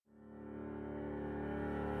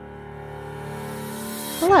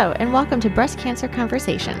Hello, and welcome to Breast Cancer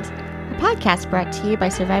Conversations, a podcast brought to you by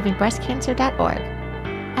SurvivingBreastCancer.org.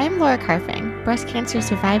 I am Laura Carfing, breast cancer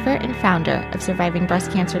survivor and founder of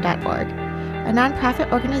SurvivingBreastCancer.org, a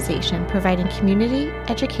nonprofit organization providing community,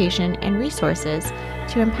 education, and resources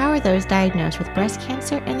to empower those diagnosed with breast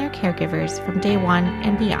cancer and their caregivers from day one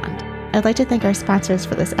and beyond. I'd like to thank our sponsors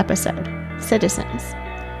for this episode, Citizens.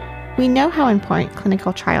 We know how important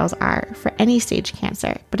clinical trials are for any stage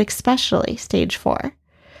cancer, but especially stage 4.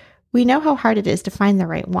 We know how hard it is to find the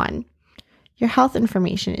right one. Your health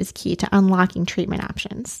information is key to unlocking treatment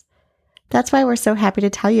options. That's why we're so happy to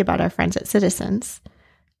tell you about our friends at Citizens.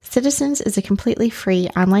 Citizens is a completely free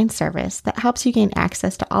online service that helps you gain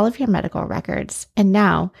access to all of your medical records and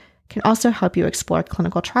now can also help you explore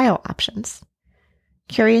clinical trial options.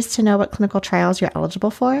 Curious to know what clinical trials you're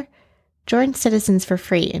eligible for? Join Citizens for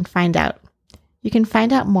free and find out. You can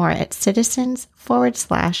find out more at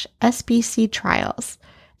citizens.com/SBC trials.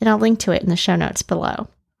 And I'll link to it in the show notes below.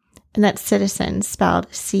 And that's Citizens, spelled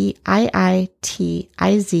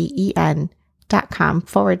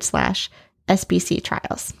CIITIZEN.com/SBC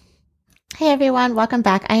trials. Hey everyone, welcome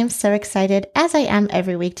back. I am so excited, as I am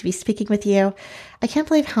every week, to be speaking with you. I can't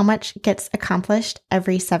believe how much gets accomplished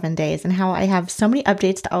every 7 days and how I have so many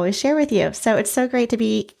updates to always share with you. So it's so great to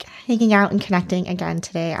be hanging out and connecting again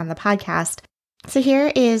today on the podcast. So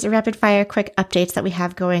here is rapid fire quick updates that we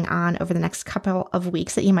have going on over the next couple of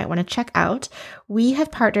weeks that you might want to check out. We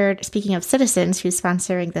have partnered, speaking of Citizens, who's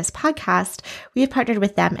sponsoring this podcast, we have partnered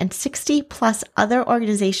with them and 60 plus other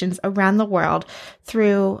organizations around the world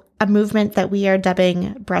through a movement that we are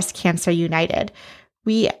dubbing Breast Cancer United.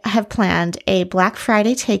 We have planned a Black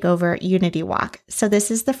Friday Takeover Unity Walk. So this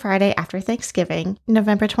is the Friday after Thanksgiving,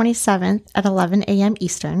 November 27th at 11 a.m.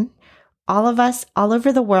 Eastern. All of us all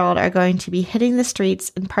over the world are going to be hitting the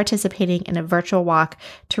streets and participating in a virtual walk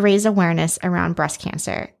to raise awareness around breast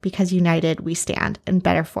cancer, because united we stand and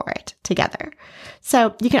better for it together.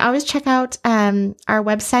 So you can always check out our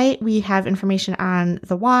website. We have information on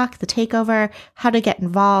the walk, the takeover, how to get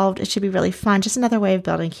involved. It should be really fun. Just another way of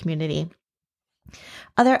building community.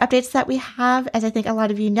 Other updates that we have, as I think a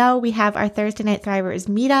lot of you know, we have our Thursday Night Thrivers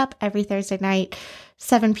meetup every Thursday night,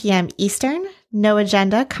 7 p.m. Eastern. No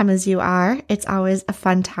agenda, come as you are. It's always a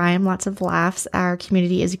fun time, lots of laughs. Our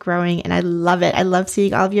community is growing and I love it. I love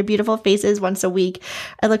seeing all of your beautiful faces once a week.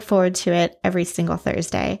 I look forward to it every single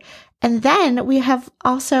Thursday. And then we have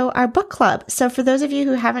also our book club. So for those of you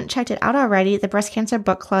who haven't checked it out already, the Breast Cancer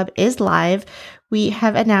Book Club is live. We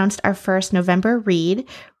have announced our first November read,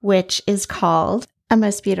 which is called A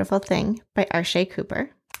Most Beautiful Thing by Arshay Cooper.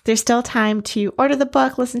 There's still time to order the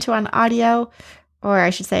book, listen to it on audio, or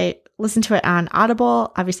I should say, listen to it on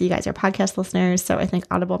Audible. Obviously, you guys are podcast listeners, so I think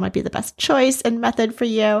Audible might be the best choice and method for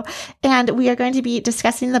you. And we are going to be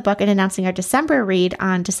discussing the book and announcing our December read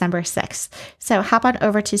on December 6th. So hop on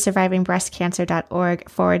over to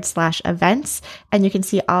survivingbreastcancer.org/events, and you can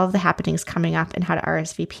see all of the happenings coming up and how to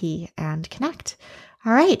RSVP and connect.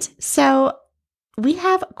 All right, so we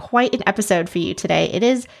have quite an episode for you today. It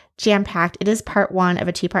is jam-packed. It is part 1 of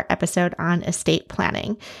a 2-part episode on estate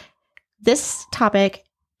planning. This topic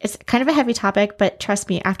is kind of a heavy topic, but trust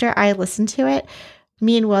me, after I listened to it,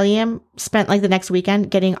 me and William spent like the next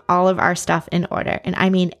weekend getting all of our stuff in order. And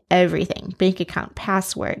I mean everything: bank account,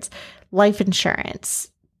 passwords, life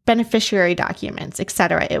insurance, beneficiary documents,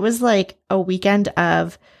 etc. It was like a weekend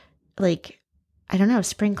of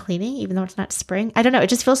spring cleaning, even though it's not spring. I don't know. It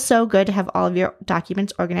just feels so good to have all of your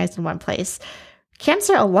documents organized in one place.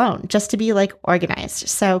 Cancer alone, just to be organized.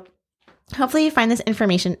 So hopefully you find this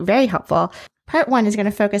information very helpful. Part 1 is going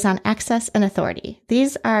to focus on access and authority.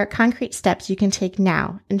 These are concrete steps you can take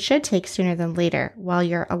now and should take sooner than later while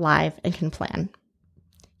you're alive and can plan.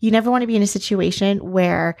 You never want to be in a situation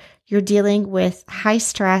where you're dealing with high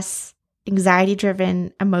stress,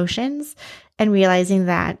 anxiety-driven emotions and realizing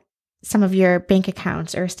that some of your bank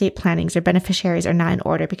accounts or estate plannings or beneficiaries are not in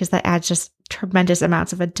order, because that adds just tremendous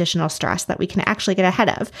amounts of additional stress that we can actually get ahead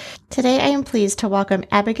of. Today, I am pleased to welcome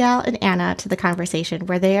Abigail and Anna to the conversation,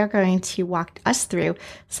 where they are going to walk us through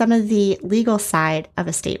some of the legal side of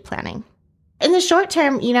estate planning. In the short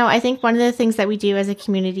term, I think one of the things that we do as a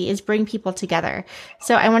community is bring people together.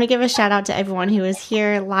 So I want to give a shout out to everyone who is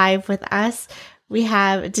here live with us. We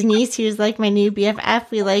have Denise, who's like my new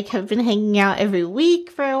BFF. We have been hanging out every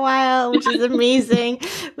week for a while, which is amazing.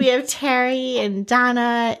 We have Terry and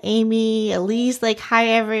Donna, Amy, Elise. Hi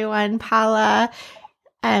everyone. Paula.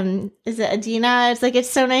 Is it Adina? It's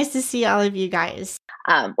so nice to see all of you guys.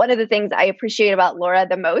 One of the things I appreciate about Laura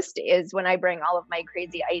the most is when I bring all of my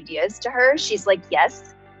crazy ideas to her, she's like,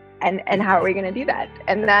 yes, And how are we going to do that?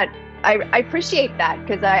 And that I appreciate that,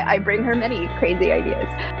 because I bring her many crazy ideas.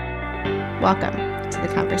 Welcome to the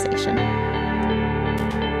conversation.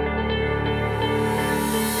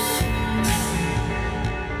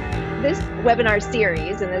 This webinar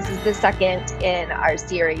series, and this is the second in our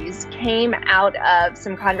series, came out of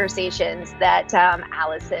some conversations that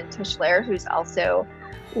Allison Tischler, who's also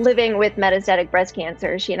living with metastatic breast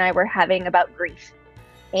cancer, she and I were having about grief.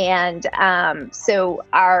 And so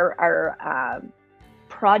our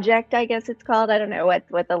project, I guess it's called, I don't know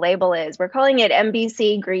what the label is, we're calling it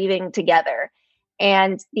MBC Grieving Together.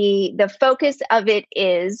 And the focus of it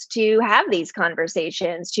is to have these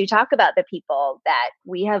conversations, to talk about the people that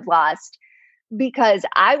we have lost, because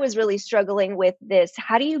I was really struggling with this.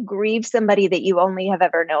 How do you grieve somebody that you only have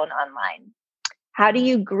ever known online? How do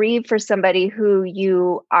you grieve for somebody who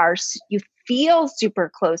you feel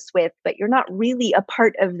super close with, but you're not really a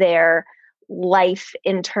part of their life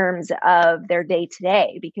in terms of their day to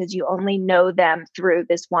day, because you only know them through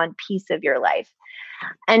this one piece of your life?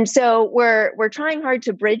 And so we're trying hard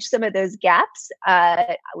to bridge some of those gaps.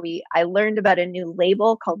 I learned about a new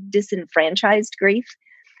label called disenfranchised grief,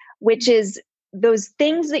 which is those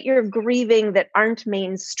things that you're grieving that aren't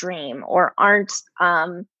mainstream or aren't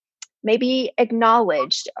maybe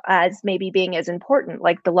acknowledged as maybe being as important,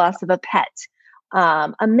 like the loss of a pet,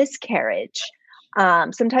 a miscarriage.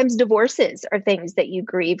 Sometimes divorces are things that you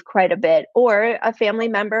grieve quite a bit, or a family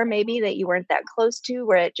member maybe that you weren't that close to,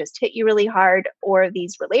 where it just hit you really hard, or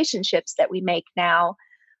these relationships that we make now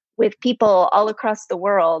with people all across the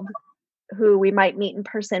world who we might meet in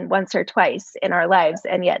person once or twice in our lives,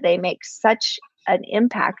 and yet they make such an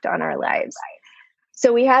impact on our lives.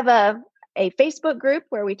 So we have a Facebook group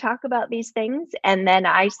where we talk about these things. And then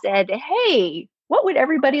I said, hey, what would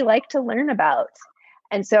everybody like to learn about?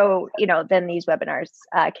 And so, then these webinars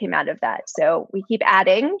came out of that. So we keep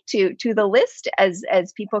adding to the list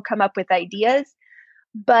as people come up with ideas.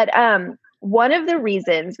 But one of the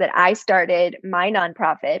reasons that I started my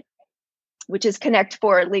nonprofit, which is Connect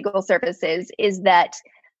for Legal Services, is that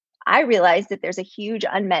I realized that there's a huge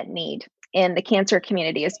unmet need in the cancer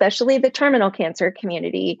community, especially the terminal cancer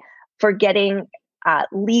community, for getting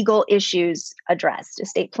legal issues addressed.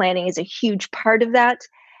 Estate planning is a huge part of that.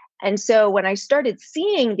 And so when I started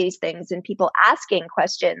seeing these things and people asking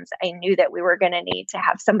questions, I knew that we were going to need to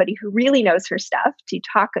have somebody who really knows her stuff to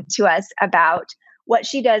talk to us about what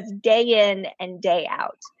she does day in and day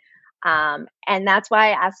out. And that's why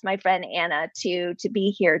I asked my friend Anna to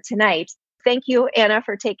be here tonight. Thank you, Anna,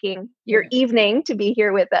 for taking your evening to be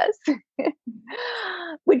here with us.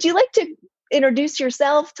 Would you like to introduce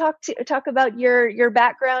yourself, talk about your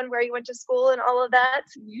background, where you went to school and all of that?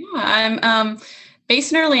 Yeah, I'm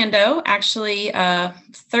based in Orlando, actually,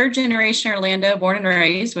 third generation Orlando, born and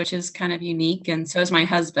raised, which is kind of unique. And so is my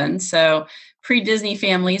husband. So pre-Disney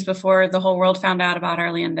families, before the whole world found out about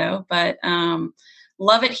Orlando, but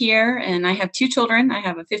love it here. And I have two children. I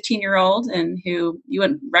have a 15-year-old and who you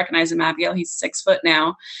wouldn't recognize him, Abigail. He's 6 foot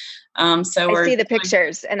now. So I see the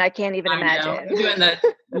pictures and I can't even imagine. We're doing the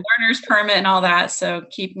learner's permit and all that. So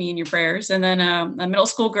keep me in your prayers. And then a middle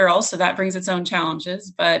school girl. So that brings its own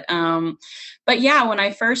challenges. But yeah, when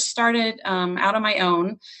I first started out on my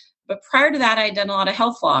own, but prior to that, I'd done a lot of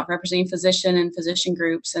health law, representing physician and physician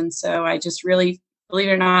groups. And so I just really, believe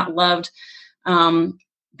it or not, loved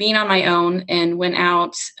being on my own, and went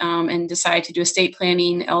out and decided to do estate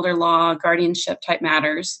planning, elder law, guardianship type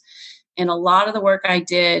matters. And a lot of the work I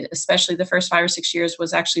did, especially the first 5 or 6 years,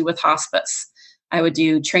 was actually with hospice. I would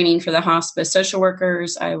do training for the hospice social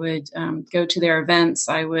workers. I would go to their events.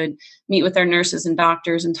 I would meet with their nurses and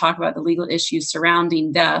doctors and talk about the legal issues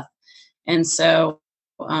surrounding death. And so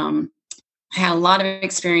I had a lot of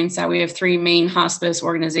experience that. We have 3 main hospice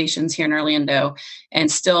organizations here in Orlando,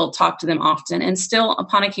 and still talk to them often, and still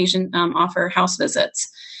upon occasion offer house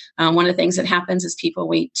visits. One of the things that happens is people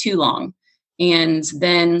wait too long, and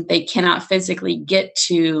then they cannot physically get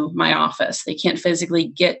to my office. They can't physically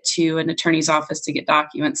get to an attorney's office to get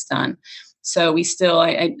documents done. So we still,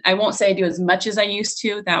 I won't say I do as much as I used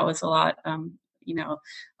to. That was a lot,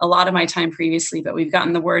 a lot of my time previously, but we've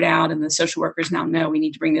gotten the word out, and the social workers now know we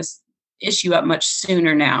need to bring this issue up much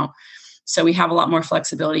sooner now. So we have a lot more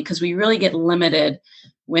flexibility, because we really get limited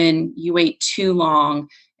when you wait too long,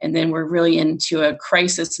 and then we're really into a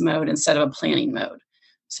crisis mode instead of a planning mode.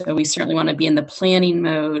 So we certainly want to be in the planning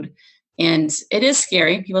mode. And it is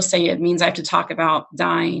scary. People say it means I have to talk about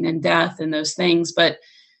dying and death and those things, but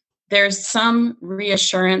there's some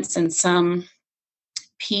reassurance and some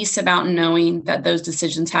peace about knowing that those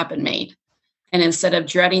decisions have been made. And instead of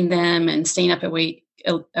dreading them and staying up awake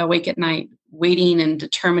at night, waiting and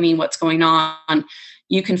determining what's going on,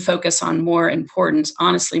 you can focus on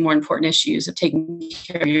honestly, more important issues of taking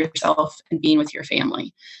care of yourself and being with your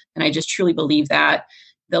family. And I just truly believe that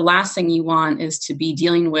the last thing you want is to be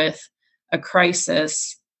dealing with a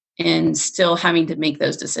crisis and still having to make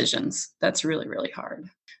those decisions. That's really, really hard.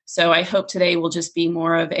 So I hope today will just be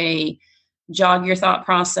more of a jog your thought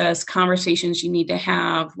process, conversations you need to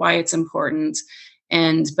have, why it's important,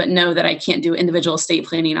 but know that I can't do individual estate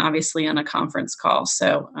planning, obviously, on a conference call.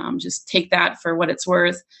 So just take that for what it's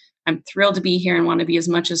worth. I'm thrilled to be here and want to be as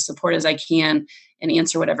much as support as I can and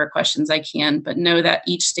answer whatever questions I can, but know that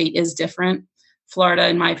each state is different. Florida,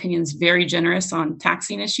 in my opinion, is very generous on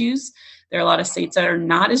taxing issues. There are a lot of states that are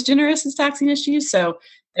not as generous as taxing issues. So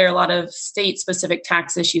there are a lot of state-specific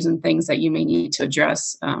tax issues and things that you may need to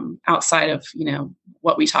address outside of,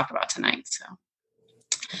 what we talk about tonight. So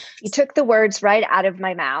you took the words right out of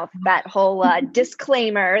my mouth. That whole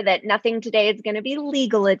disclaimer that nothing today is going to be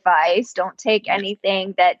legal advice. Don't take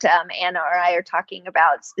anything that Anna or I are talking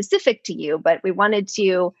about specific to you, but we wanted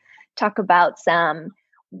to talk about some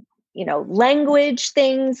language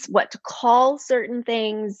things, what to call certain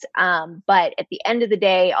things. But at the end of the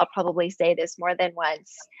day, I'll probably say this more than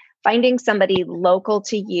once. Finding somebody local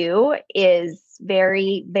to you is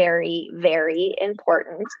very, very, very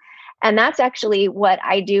important. And that's actually what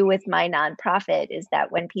I do with my nonprofit, is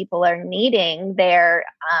that when people are needing their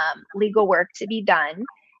legal work to be done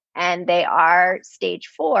and they are stage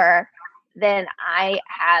 4, then I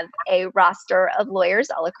have a roster of lawyers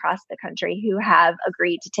all across the country who have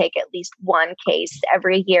agreed to take at least one case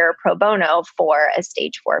every year pro bono for a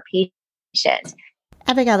stage 4 patient.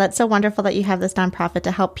 Abigail, that's so wonderful that you have this nonprofit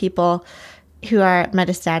to help people who are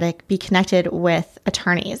metastatic be connected with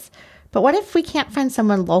attorneys. But what if we can't find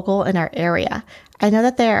someone local in our area? I know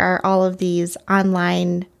that there are all of these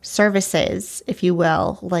online services, if you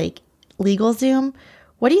will, like LegalZoom.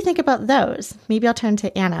 What do you think about those? Maybe I'll turn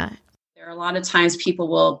to Anna. There are a lot of times people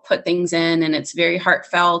will put things in and it's very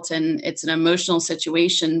heartfelt and it's an emotional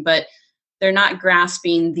situation, but they're not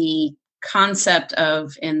grasping the concept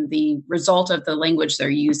of and the result of the language they're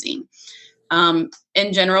using.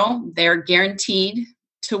 In general, they're guaranteed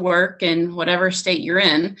to work in whatever state you're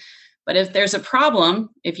in. But if there's a problem,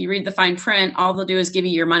 if you read the fine print, all they'll do is give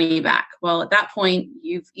you your money back. Well, at that point,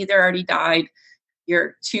 you've either already died,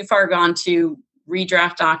 you're too far gone to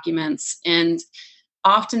redraft documents. And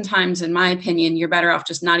oftentimes, in my opinion, you're better off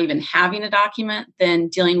just not even having a document than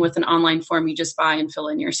dealing with an online form you just buy and fill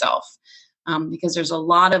in yourself. Because there's a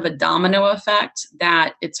lot of a domino effect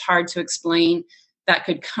that it's hard to explain that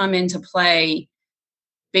could come into play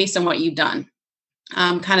based on what you've done.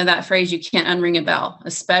 Kind of that phrase, you can't unring a bell,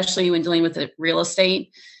 especially when dealing with real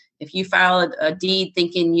estate. If you file a deed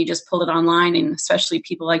thinking you just pulled it online, and especially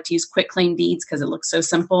people like to use quitclaim deeds because it looks so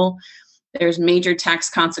simple, there's major tax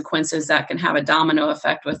consequences that can have a domino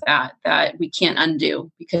effect with that we can't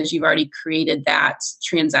undo because you've already created that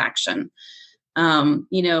transaction.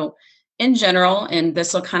 In general, and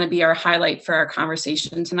this will kind of be our highlight for our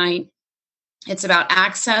conversation tonight, it's about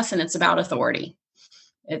access and it's about authority.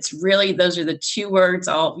 It's really, those are the two words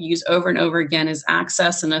I'll use over and over again, is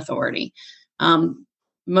access and authority.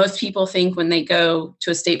 Most people think when they go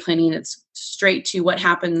to estate planning, it's straight to what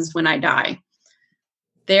happens when I die.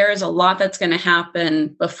 There's a lot that's going to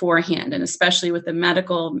happen beforehand, and especially with the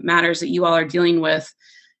medical matters that you all are dealing with,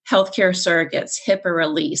 healthcare surrogates, HIPAA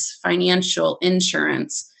release, financial,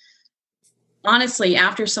 insurance. Honestly,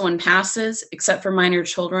 after someone passes, except for minor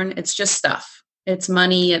children, it's just stuff. It's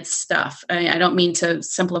money, it's stuff. I don't mean to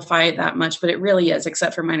simplify it that much, but it really is,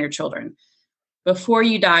 except for minor children. Before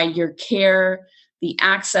you die, your care, the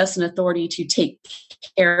access and authority to take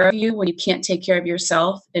care of you when you can't take care of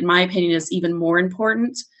yourself, in my opinion, is even more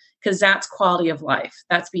important, because that's quality of life.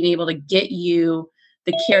 That's being able to get you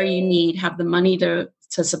the care you need, have the money to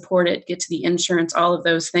support it, get to the insurance, all of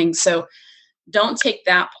those things. So don't take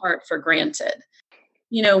that part for granted.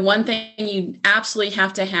 One thing you absolutely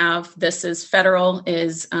have to have, this is federal,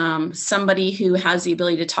 is somebody who has the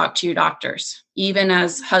ability to talk to your doctors, even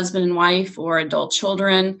as husband and wife or adult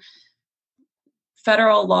children.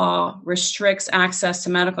 Federal law restricts access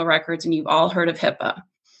to medical records, and you've all heard of HIPAA.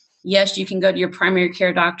 Yes, you can go to your primary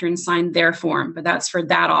care doctor and sign their form, but that's for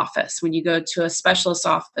that office. When you go to a specialist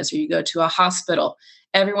office or you go to a hospital,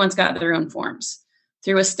 everyone's got their own forms.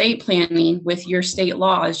 Through estate planning with your state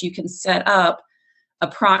laws, you can set up a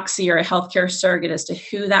proxy or a healthcare surrogate as to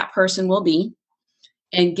who that person will be,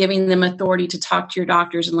 and giving them authority to talk to your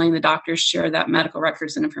doctors and letting the doctors share that medical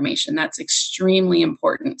records and information. That's extremely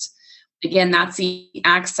important. Again, that's the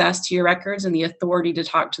access to your records and the authority to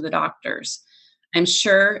talk to the doctors. I'm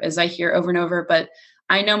sure, as I hear over and over, but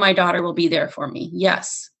I know my daughter will be there for me.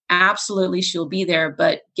 Yes, absolutely she'll be there,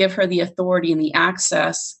 but give her the authority and the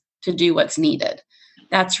access to do what's needed.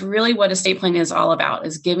 That's really what estate planning is all about,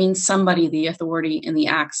 is giving somebody the authority and the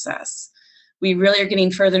access. We really are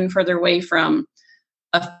getting further and further away from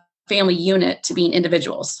a family unit to being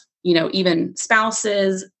individuals, even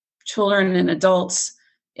spouses, children, and adults.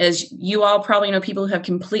 As you all probably know, people who have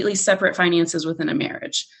completely separate finances within a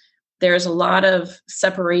marriage. There's a lot of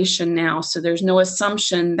separation now. So there's no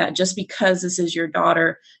assumption that just because this is your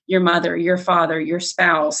daughter, your mother, your father, your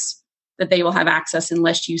spouse, that they will have access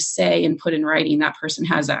unless you say and put in writing that person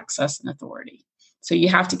has access and authority. So you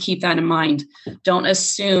have to keep that in mind. Don't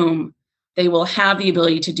assume they will have the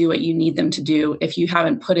ability to do what you need them to do if you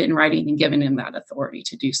haven't put it in writing and given them that authority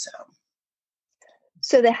to do so.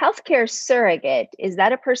 So the healthcare surrogate, is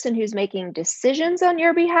that a person who's making decisions on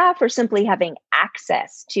your behalf or simply having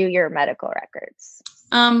access to your medical records?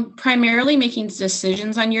 Primarily making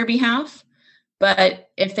decisions on your behalf. But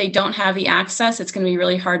if they don't have the access, it's going to be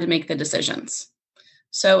really hard to make the decisions.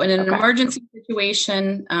 So in an emergency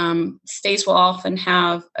situation, states will often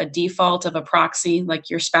have a default of a proxy, like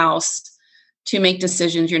your spouse, to make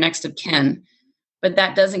decisions, your next of kin. But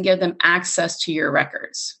that doesn't give them access to your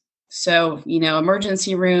records. So,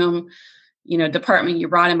 emergency room, department, you're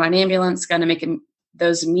brought in by an ambulance, got to make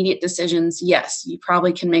those immediate decisions. Yes, you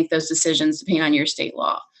probably can make those decisions depending on your state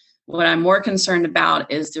law. What I'm more concerned about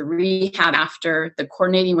is the rehab after, the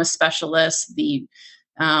coordinating with specialists, the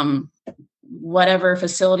whatever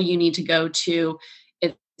facility you need to go to.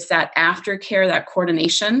 It's that aftercare, that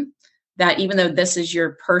coordination, that even though this is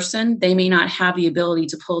your person, they may not have the ability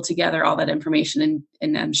to pull together all that information.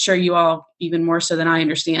 And I'm sure you all, even more so than I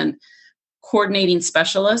understand, coordinating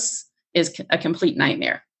specialists is a complete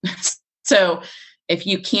nightmare. So if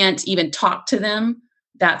you can't even talk to them,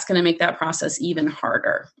 that's going to make that process even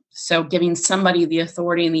harder. So giving somebody the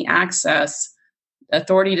authority and the access,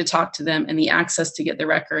 authority to talk to them and the access to get the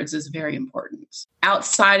records is very important.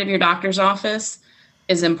 Outside of your doctor's office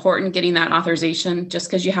is important, getting that authorization. Just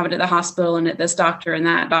because you have it at the hospital and at this doctor and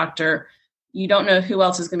that doctor, you don't know who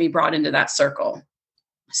else is going to be brought into that circle.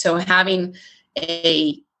 So having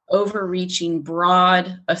a overreaching,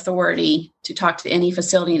 broad authority to talk to any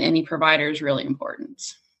facility and any provider is really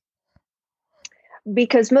important.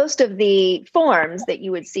 Because most of the forms that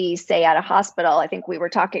you would see, say, at a hospital, I think we were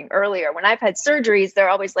talking earlier, when I've had surgeries, they're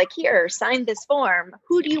always like, here, sign this form.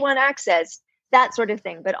 Who do you want access? That sort of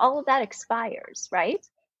thing. But all of that expires, right?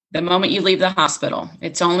 The moment you leave the hospital,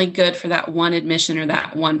 it's only good for that one admission or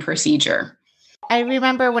that one procedure. I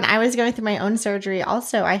remember when I was going through my own surgery,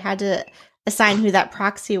 also, I had to assign who that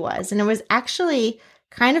proxy was. And it was actually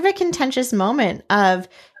kind of a contentious moment of,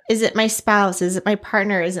 is it my spouse? Is it my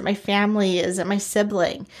partner? Is it my family? Is it my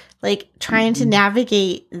sibling? Like trying to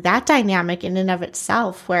navigate that dynamic in and of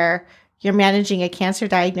itself, where you're managing a cancer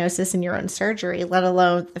diagnosis in your own surgery, let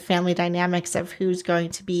alone the family dynamics of who's going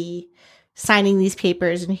to be signing these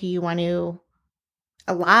papers and who you want to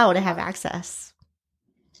allow to have access.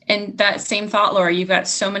 And that same thought, Laura, you've got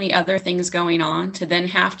so many other things going on to then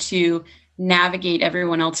have to navigate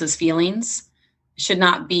everyone else's feelings should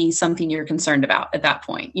not be something you're concerned about at that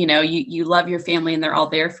point. You love your family and they're all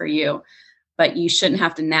there for you, but you shouldn't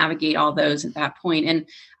have to navigate all those at that point. And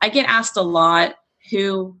I get asked a lot,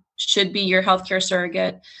 who should be your healthcare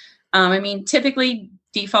surrogate? Typically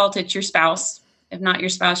default it's your spouse, if not your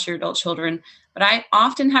spouse, your adult children. But I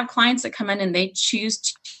often have clients that come in and they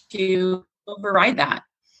choose to override that.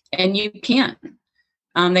 And you can't.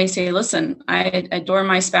 They say, listen, I adore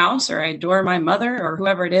my spouse or I adore my mother or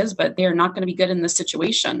whoever it is, but they're not going to be good in this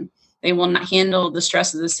situation. They will not handle the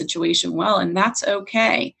stress of the situation well. And that's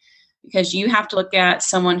okay, because you have to look at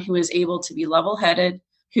someone who is able to be level-headed,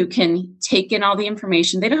 who can take in all the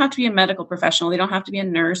information. They don't have to be a medical professional. They don't have to be a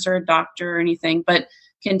nurse or a doctor or anything, but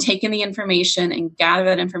can take in the information and gather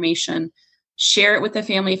that information, share it with the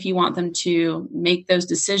family if you want them to make those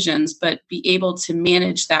decisions, but be able to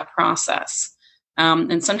manage that process.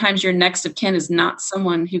 And sometimes your next of kin is not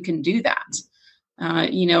someone who can do that.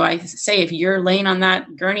 I say, if you're laying on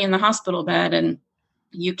that gurney in the hospital bed and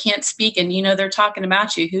you can't speak and they're talking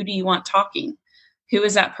about you, who do you want talking? Who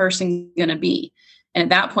is that person going to be? And at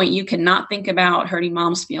that point, you cannot think about hurting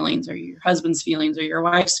mom's feelings or your husband's feelings or your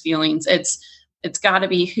wife's feelings. It's got to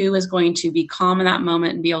be who is going to be calm in that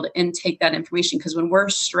moment and be able to intake that information. Because when we're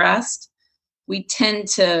stressed, we tend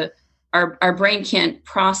to, our brain can't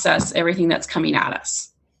process everything that's coming at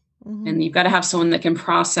us. Mm-hmm. And you've got to have someone that can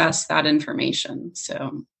process that information.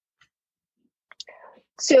 So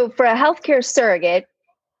for a healthcare surrogate,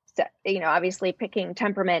 obviously picking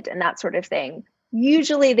temperament and that sort of thing,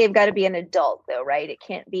 usually they've got to be an adult though, right? It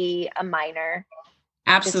can't be a minor.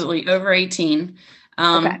 Absolutely. Over 18.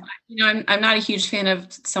 Okay. I'm not a huge fan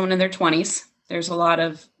of someone in their 20s. There's a lot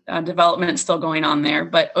of development still going on there,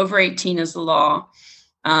 but over 18 is the law.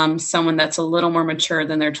 Someone that's a little more mature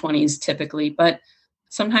than their 20s typically, but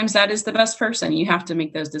sometimes that is the best person. You have to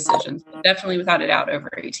make those decisions, but definitely without a doubt over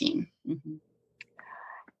 18. Mm-hmm.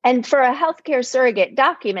 And for a healthcare surrogate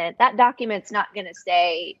document, that document's not going to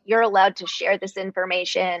say you're allowed to share this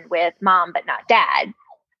information with mom, but not dad.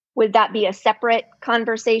 Would that be a separate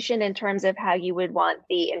conversation in terms of how you would want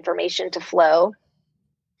the information to flow?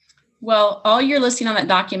 Well, all you're listing on that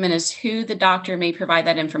document is who the doctor may provide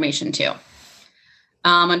that information to.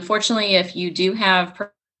 Unfortunately, if you do have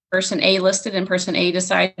person A listed and person A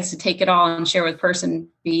decides to take it all and share with person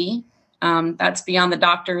B, that's beyond the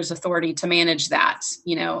doctor's authority to manage that,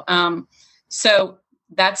 so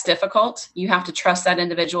that's difficult. You have to trust that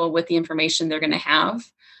individual with the information they're going to have.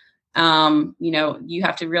 You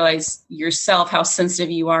have to realize yourself how sensitive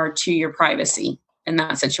you are to your privacy in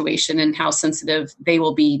that situation and how sensitive they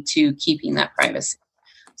will be to keeping that privacy.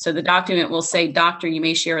 So the document will say, doctor, you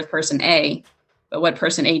may share with person A, but what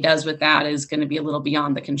person A does with that is going to be a little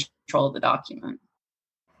beyond the control of the document.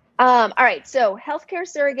 All right. So healthcare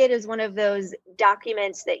surrogate is one of those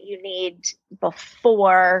documents that you need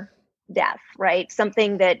before death, right?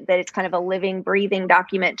 Something that it's kind of a living, breathing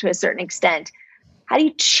document to a certain extent. How do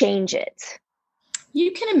you change it?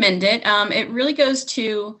 You can amend it. It really goes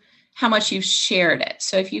to how much you've shared it.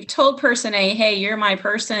 So if you've told person A, hey, you're my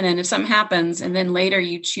person, and if something happens and then later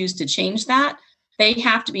you choose to change that, they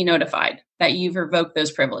have to be notified that you've revoked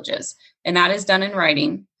those privileges. And that is done in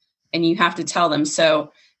writing, and you have to tell them.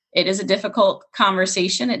 So it is a difficult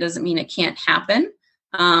conversation. It doesn't mean it can't happen,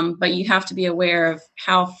 but you have to be aware of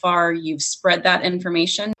how far you've spread that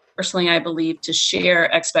information. Personally, I believe to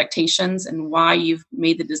share expectations and why you've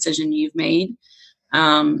made the decision you've made.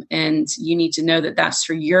 And you need to know that that's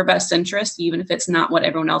for your best interest, even if it's not what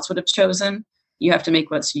everyone else would have chosen. You have to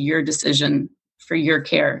make what's your decision for your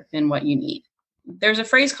care and what you need. There's a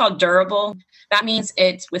phrase called durable. That means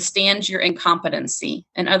it withstands your incompetency.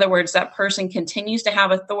 In other words, that person continues to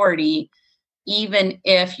have authority even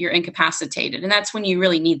if you're incapacitated. And that's when you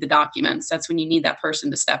really need the documents. That's when you need that person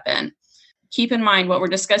to step in. Keep in mind, what we're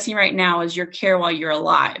discussing right now is your care while you're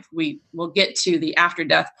alive. We will get to the after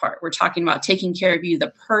death part. We're talking about taking care of you,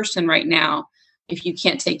 the person right now, if you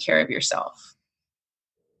can't take care of yourself.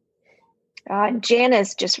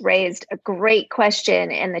 Janice just raised a great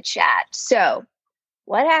question in the chat. So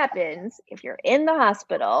what happens if you're in the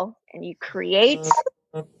hospital and you create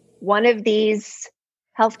one of these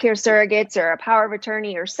healthcare surrogates or a power of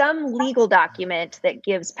attorney or some legal document that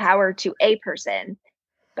gives power to a person,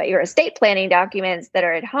 but your estate planning documents that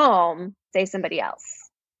are at home say somebody else?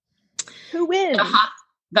 Who wins?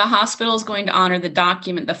 The hospital is going to honor the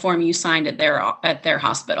document, the form you signed at their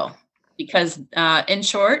hospital, because in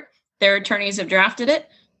short, their attorneys have drafted it.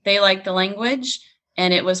 They like the language,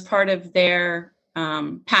 and it was part of their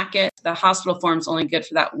packet. The hospital form is only good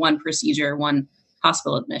for that one procedure, one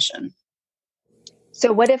hospital admission.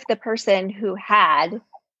 So what if the person who had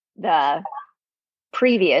the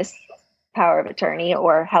previous power of attorney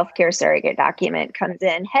or healthcare surrogate document comes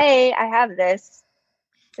in, hey, I have this.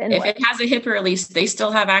 Then if it has a HIPAA release, they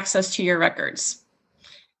still have access to your records.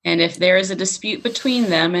 And if there is a dispute between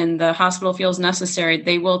them and the hospital feels necessary,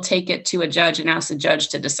 they will take it to a judge and ask the judge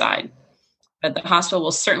to decide. But the hospital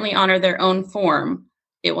will certainly honor their own form.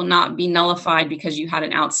 It will not be nullified because you had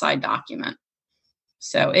an outside document.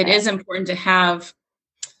 So it is important to have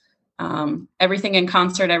everything in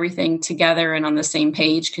concert, everything together and on the same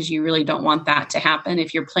page, because you really don't want that to happen.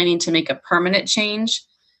 If you're planning to make a permanent change,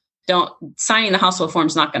 signing the hospital form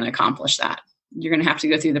is not going to accomplish that. You're going to have to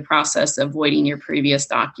go through the process of voiding your previous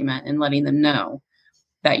document and letting them know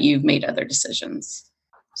that you've made other decisions.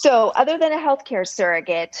 So other than a healthcare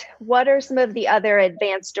surrogate, what are some of the other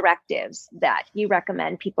advanced directives that you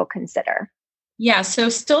recommend people consider? Yeah, so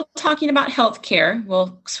still talking about healthcare.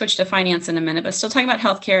 We'll switch to finance in a minute, but still talking about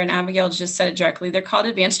healthcare, and Abigail just said it directly. They're called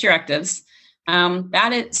advanced directives. So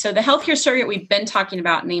the healthcare surrogate we've been talking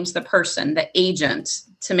about names the person, the agent,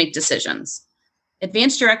 to make decisions.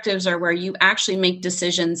 Advanced directives are where you actually make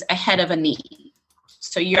decisions ahead of a need.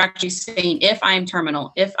 So you're actually saying, if I am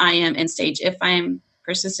terminal, if I am end stage, if I am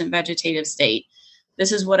persistent vegetative state,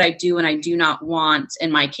 this is what I do and I do not want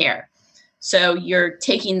in my care. So you're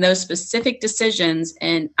taking those specific decisions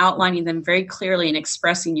and outlining them very clearly and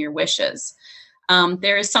expressing your wishes.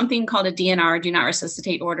 There is something called a DNR, do not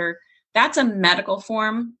resuscitate order. That's a medical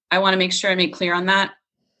form. I want to make sure I make clear on that.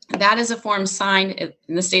 That is a form signed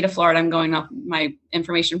in the state of Florida. I'm going off my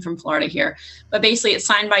information from Florida here. But basically, it's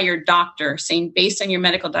signed by your doctor saying, based on your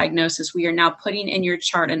medical diagnosis, we are now putting in your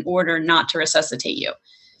chart an order not to resuscitate you.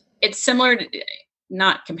 It's similar to,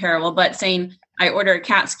 not comparable, but saying, I order a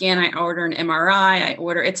CAT scan, I order an MRI,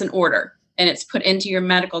 it's an order. And it's put into your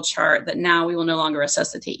medical chart that now we will no longer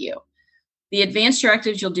resuscitate you. The advanced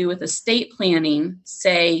directives you'll do with estate planning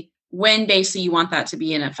say when basically you want that to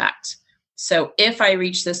be in effect. So if I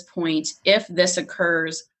reach this point, if this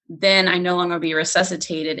occurs, then I no longer be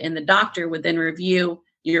resuscitated. And the doctor would then review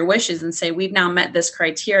your wishes and say, we've now met this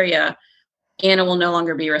criteria. Anna will no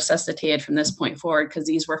longer be resuscitated from this point forward because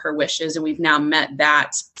these were her wishes. And we've now met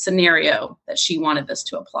that scenario that she wanted this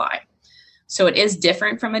to apply. So it is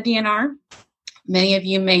different from a DNR. Many of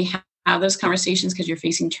you may have those conversations because you're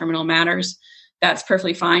facing terminal matters. That's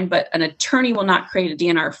perfectly fine. But an attorney will not create a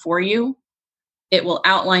DNR for you. It will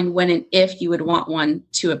outline when and if you would want one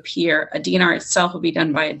to appear. A DNR itself will be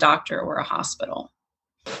done by a doctor or a hospital.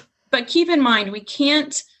 But keep in mind, we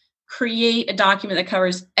can't create a document that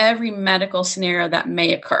covers every medical scenario that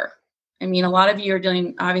may occur. I mean, a lot of you are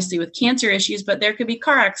dealing obviously with cancer issues, but there could be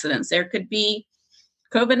car accidents. There could be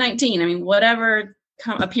COVID-19. I mean, whatever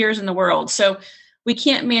appears in the world. So we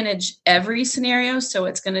can't manage every scenario. So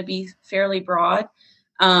it's going to be fairly broad.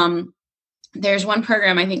 There's one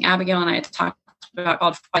program I think Abigail and I had talked about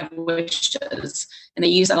called 5 Wishes, and they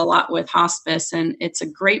use that a lot with hospice, and it's a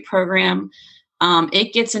great program.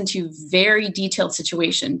 It gets into very detailed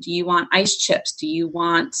situation. Do you want ice chips? Do you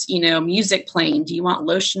want, music playing? Do you want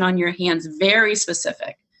lotion on your hands? Very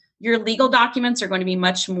specific. Your legal documents are going to be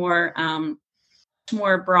much more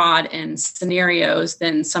broad and scenarios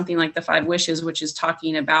than something like the 5 Wishes, which is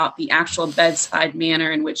talking about the actual bedside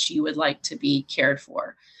manner in which you would like to be cared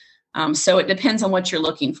for. So it depends on what you're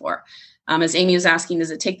looking for. As Amy is asking, does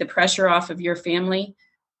it take the pressure off of your family?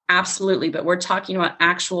 Absolutely. But we're talking about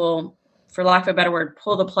actual, for lack of a better word,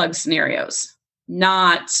 pull the plug scenarios,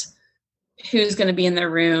 not who's going to be in their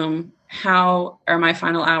room. How are my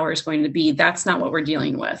final hours going to be? That's not what we're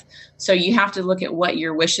dealing with. So you have to look at what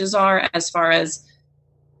your wishes are as far as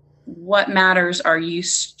what matters are you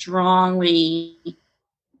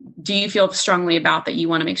do you feel strongly about that you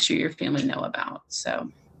want to make sure your family know about? So.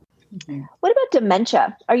 Mm-hmm. What about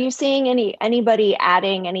dementia? Are you seeing anybody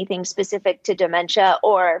adding anything specific to dementia,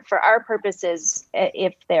 or for our purposes,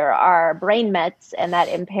 if there are brain mets and that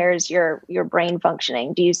impairs your brain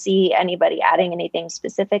functioning, do you see anybody adding anything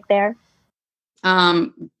specific there?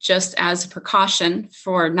 Just as a precaution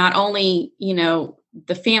for not only,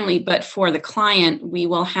 the family, but for the client, we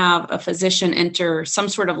will have a physician enter some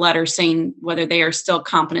sort of letter saying whether they are still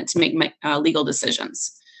competent to make legal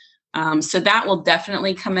decisions. So that will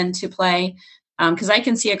definitely come into play because I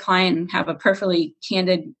can see a client have a perfectly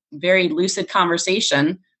candid, very lucid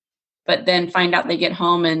conversation, but then find out they get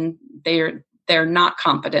home and they're not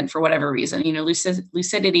competent for whatever reason.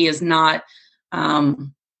 Lucidity is not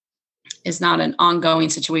an ongoing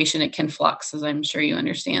situation. It can flux, as I'm sure you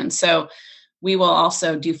understand. So we will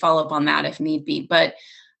also do follow-up on that if need be. But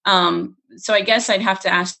so I guess I'd have to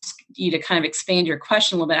ask you to kind of expand your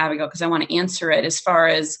question a little bit, Abigail, because I want to answer it as far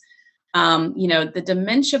as the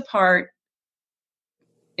dementia part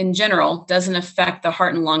in general doesn't affect the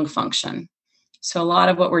heart and lung function. So a lot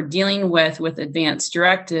of what we're dealing with advanced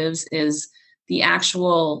directives is the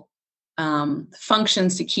actual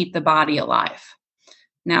functions to keep the body alive.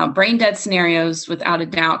 Now, brain dead scenarios, without a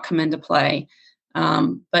doubt, come into play,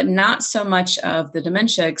 but not so much of the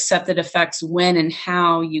dementia, except it affects when and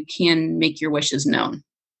how you can make your wishes known.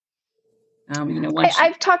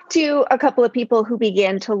 I've talked to a couple of people who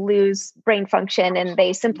began to lose brain function, and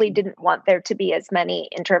they simply didn't want there to be as many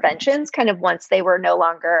interventions kind of once they were no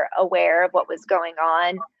longer aware of what was going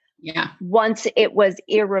on. Yeah. Once it was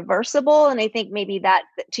irreversible. And I think maybe that,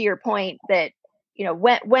 to your point, that,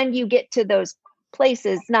 when you get to those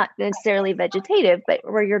places, not necessarily vegetative, but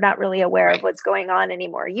where you're not really aware of what's going on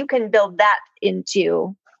anymore, you can build that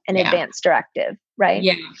into an advanced directive, right?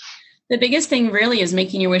 Yeah. The biggest thing really is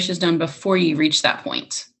making your wishes known before you reach that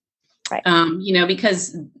point. Right.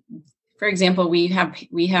 Because, for example, we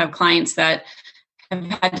have clients that have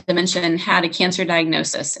had dementia and had a cancer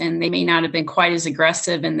diagnosis, and they may not have been quite as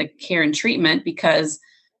aggressive in the care and treatment because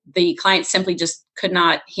the client simply just could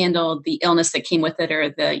not handle the illness that came with it or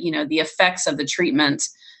the effects of the treatment.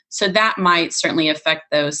 So that might certainly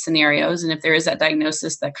affect those scenarios. And if there is that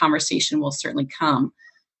diagnosis, that conversation will certainly come.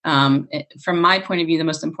 From my point of view, the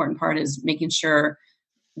most important part is making sure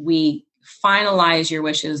we finalize your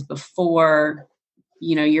wishes before,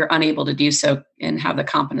 you're unable to do so and have the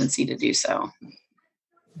competency to do so.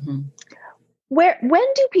 Mm-hmm. When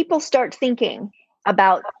do people start thinking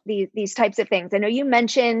about these types of things? I know you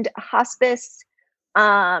mentioned hospice.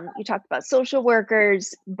 You talked about social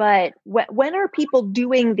workers, but when are people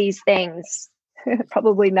doing these things?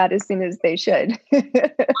 Probably not as soon as they should.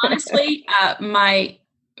 Honestly, my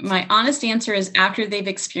honest answer is after they've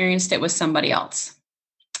experienced it with somebody else.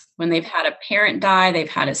 When they've had a parent die, they've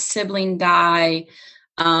had a sibling die,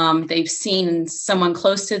 they've seen someone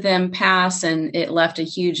close to them pass and it left a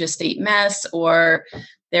huge estate mess, or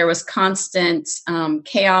there was constant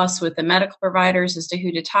chaos with the medical providers as to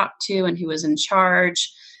who to talk to and who was in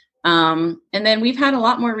charge. And then we've had a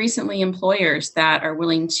lot more recently employers that are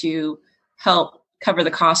willing to help cover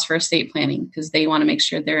the cost for estate planning because they want to make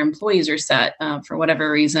sure their employees are set for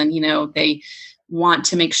whatever reason. They want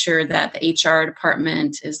to make sure that the HR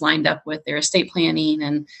department is lined up with their estate planning.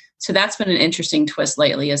 And so that's been an interesting twist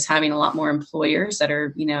lately, is having a lot more employers that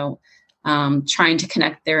are, trying to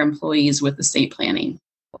connect their employees with estate planning.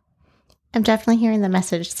 I'm definitely hearing the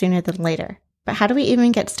message sooner than later. But how do we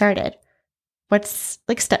even get started? What's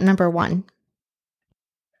step number one?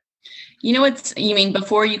 You mean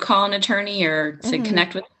before you call an attorney or to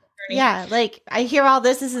connect with an attorney? Yeah, I hear all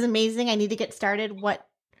this. This is amazing. I need to get started. What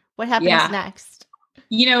happens next?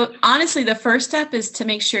 Honestly, the first step is to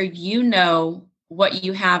make sure you know what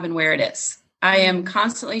you have and where it is. I am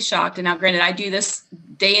constantly shocked. And now, granted, I do this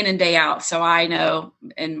day in and day out. So I know,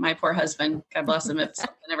 and my poor husband, God bless him, if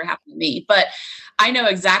something ever happened to me, but I know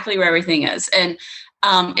exactly where everything is. And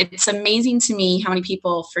it's amazing to me how many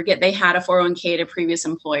people forget they had a 401k at a previous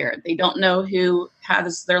employer. They don't know who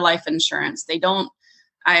has their life insurance.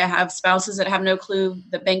 I have spouses that have no clue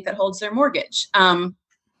the bank that holds their mortgage.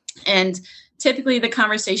 And typically the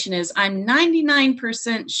conversation is, I'm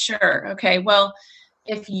 99% sure. Okay, well,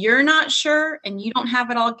 if you're not sure and you don't have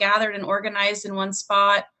it all gathered and organized in one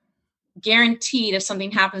spot, guaranteed if something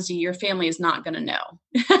happens to you, your family is not going to know.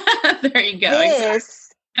 There you go.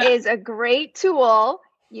 This is a great tool.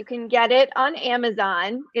 You can get it on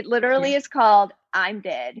Amazon. It literally is called I'm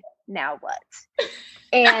Dead, Now What?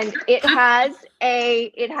 And it has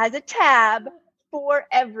a tab for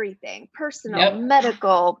everything: personal,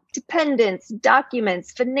 medical, dependents,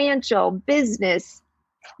 documents, financial, business,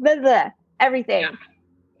 everything. Yeah.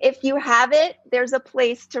 If you have it, there's a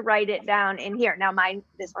place to write it down in here. Now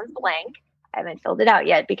this one's blank. I haven't filled it out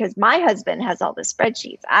yet because my husband has all the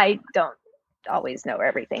spreadsheets. I don't always know where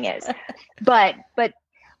everything is, but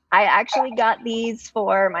I actually got these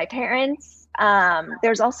for my parents.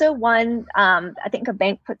 There's also one, I think a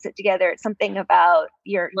bank puts it together. It's something about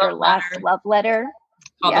your last love letter.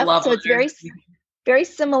 Yep. So it's very, very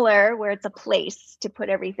similar, where it's a place to put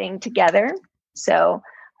everything together. So,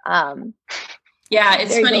 yeah,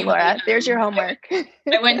 it's funny. Go, Laura. There's your homework.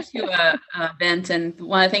 I went to a event, and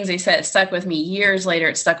one of the things they said, it stuck with me years later.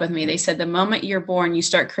 It stuck with me. They said, the moment you're born, you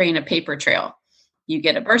start creating a paper trail. You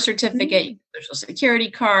get a birth certificate, you get a social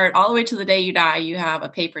security card, all the way to the day you die, you have a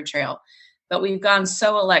paper trail. But we've gone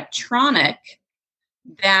so electronic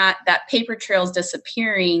that paper trail is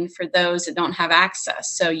disappearing for those that don't have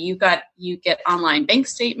access. So you get online bank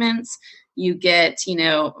statements, you get,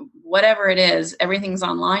 whatever it is, everything's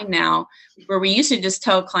online now, where we used to just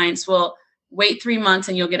tell clients, well, wait 3 months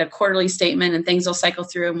and you'll get a quarterly statement and things will cycle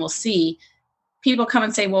through and we'll see. People come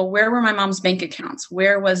and say, well, where were my mom's bank accounts?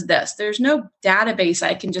 Where was this? There's no database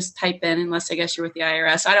I can just type in, unless I guess you're with the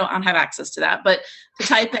IRS. I don't have access to that, but to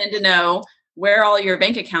type in to know where all your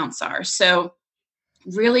bank accounts are. So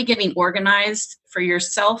really getting organized for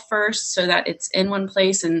yourself first so that it's in one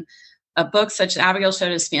place. And a book such as Abigail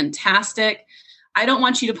showed is fantastic. I don't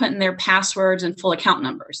want you to put in their passwords and full account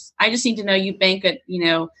numbers. I just need to know you bank at,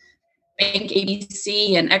 Bank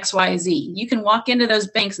ABC and XYZ. You can walk into those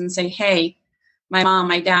banks and say, hey, my mom,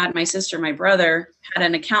 my dad, my sister, my brother had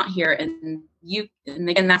an account here, and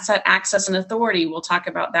again, that's that access and authority. We'll talk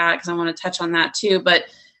about that because I want to touch on that too. But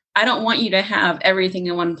I don't want you to have everything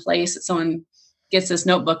in one place that someone gets this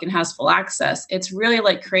notebook and has full access. It's really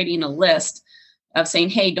like creating a list of saying,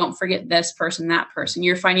 hey, don't forget this person, that person,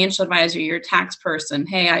 your financial advisor, your tax person.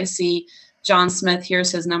 Hey, I see John Smith,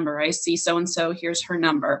 here's his number. I see so-and-so, here's her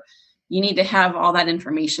number. You need to have all that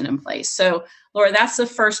information in place. So, Laura, that's the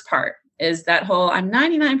first part. Is that whole I'm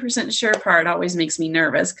 99% sure part always makes me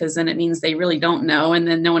nervous, because then it means they really don't know, and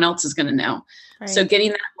then no one else is going to know. Right. So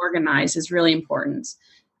getting that organized is really important.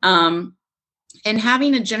 And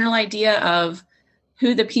having a general idea of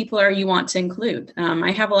who the people are you want to include.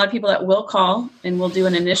 I have a lot of people that will call and we'll do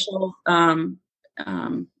an initial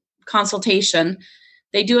consultation.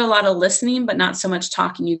 They do a lot of listening, but not so much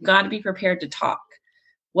talking. You've got to be prepared to talk.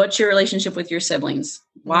 What's your relationship with your siblings?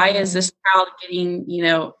 Why is this child getting,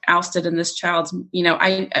 ousted, and this child's,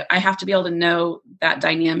 I have to be able to know that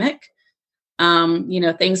dynamic.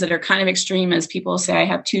 Things that are kind of extreme, as people say, I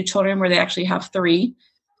have 2 children where they actually have 3.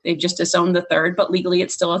 They've just disowned the 3rd, but legally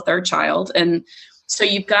it's still a 3rd child. And so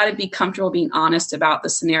you've got to be comfortable being honest about the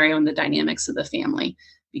scenario and the dynamics of the family,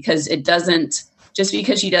 because it doesn't, just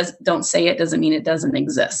because you don't say it doesn't mean it doesn't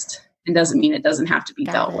exist. It doesn't mean it doesn't have to be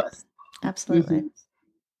dealt with. Absolutely. Mm-hmm.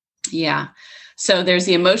 Yeah. So there's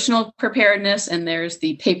the emotional preparedness and there's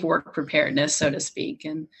the paperwork preparedness, so to speak,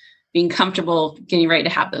 and being comfortable getting ready to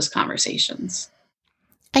have those conversations.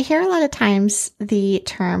 I hear a lot of times the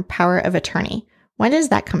term power of attorney. When does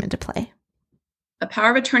that come into play? A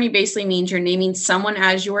power of attorney basically means you're naming someone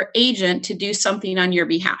as your agent to do something on your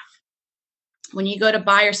behalf. When you go to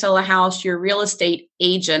buy or sell a house, your real estate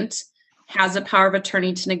agent has a power of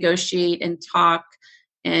attorney to negotiate and talk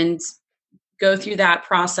and go through that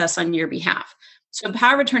process on your behalf. So a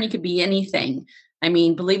power of attorney could be anything. I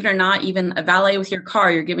mean, believe it or not, even a valet with your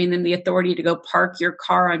car, you're giving them the authority to go park your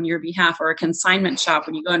car on your behalf, or a consignment shop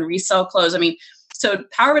when you go and resell clothes. I mean, so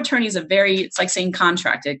power of attorney is it's like saying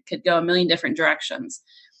contract. It could go a million different directions.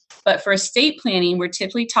 But for estate planning, we're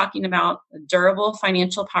typically talking about a durable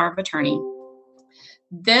financial power of attorney.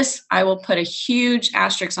 This, I will put a huge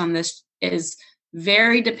asterisk on this, is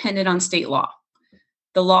very dependent on state law.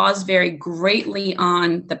 The laws vary greatly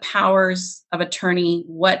on the powers of attorney,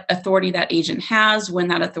 what authority that agent has, when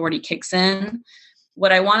that authority kicks in.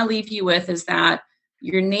 What I want to leave you with is that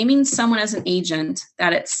you're naming someone as an agent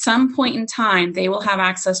that at some point in time, they will have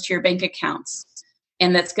access to your bank accounts.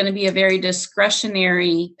 And that's going to be a very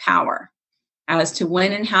discretionary power as to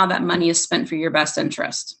when and how that money is spent for your best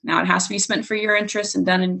interest. Now, it has to be spent for your interest and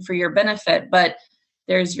done for your benefit, but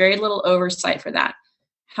there's very little oversight for that.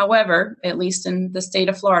 However, at least in the state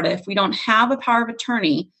of Florida, if we don't have a power of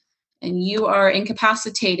attorney and you are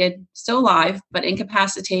incapacitated, still alive, but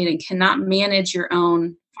incapacitated and cannot manage your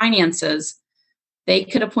own finances, they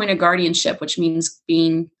could appoint a guardianship, which means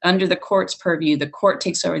being under the court's purview. The court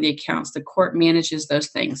takes over the accounts. The court manages those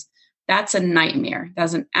things. That's a nightmare.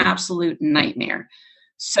 That's an absolute nightmare.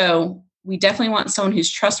 So we definitely want someone who's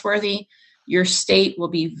trustworthy. Your state will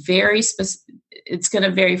be very specific. It's going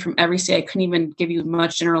to vary from every state. I couldn't even give you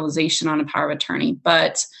much generalization on a power of attorney,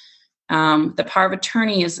 but the power of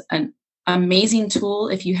attorney is an amazing tool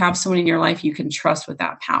if you have someone in your life you can trust with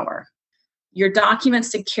that power. Your documents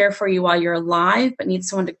to care for you while you're alive, but need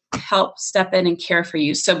someone to help step in and care for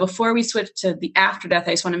you. So before we switch to the after death,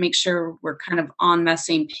 I just want to make sure we're kind of on that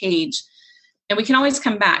same page. And we can always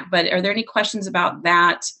come back, but are there any questions about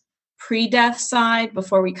that pre-death side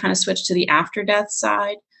before we kind of switch to the after death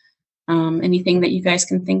side? Anything that you guys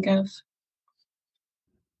can think of?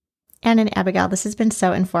 Anne and Abigail, this has been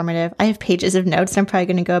so informative. I have pages of notes. I'm probably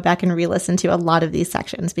going to go back and re-listen to a lot of these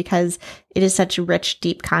sections because it is such rich,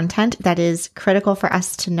 deep content that is critical for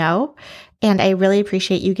us to know. And I really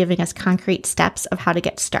appreciate you giving us concrete steps of how to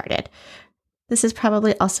get started. This is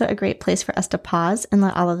probably also a great place for us to pause and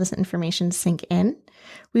let all of this information sink in.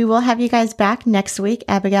 We will have you guys back next week,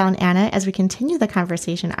 Abigail and Anna, as we continue the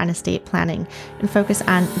conversation on estate planning and focus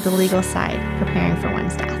on the legal side, preparing for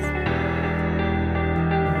one's death.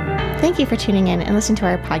 Thank you for tuning in and listening to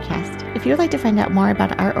our podcast. If you would like to find out more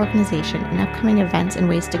about our organization and upcoming events and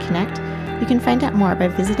ways to connect, you can find out more by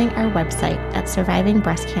visiting our website at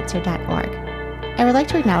survivingbreastcancer.org. I would like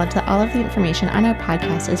to acknowledge that all of the information on our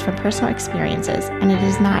podcast is from personal experiences, and it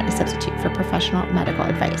is not a substitute for professional medical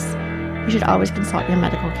advice. You should always consult your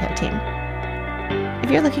medical care team. If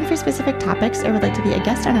you're looking for specific topics or would like to be a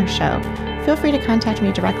guest on our show, feel free to contact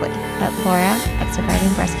me directly at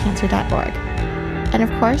laura@survivingbreastcancer.org. And of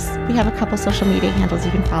course, we have a couple social media handles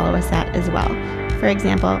you can follow us at as well. For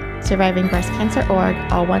example,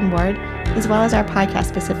 survivingbreastcancer.org, all one word, as well as our podcast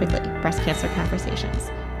specifically, Breast Cancer Conversations.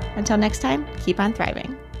 Until next time, keep on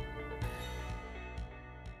thriving.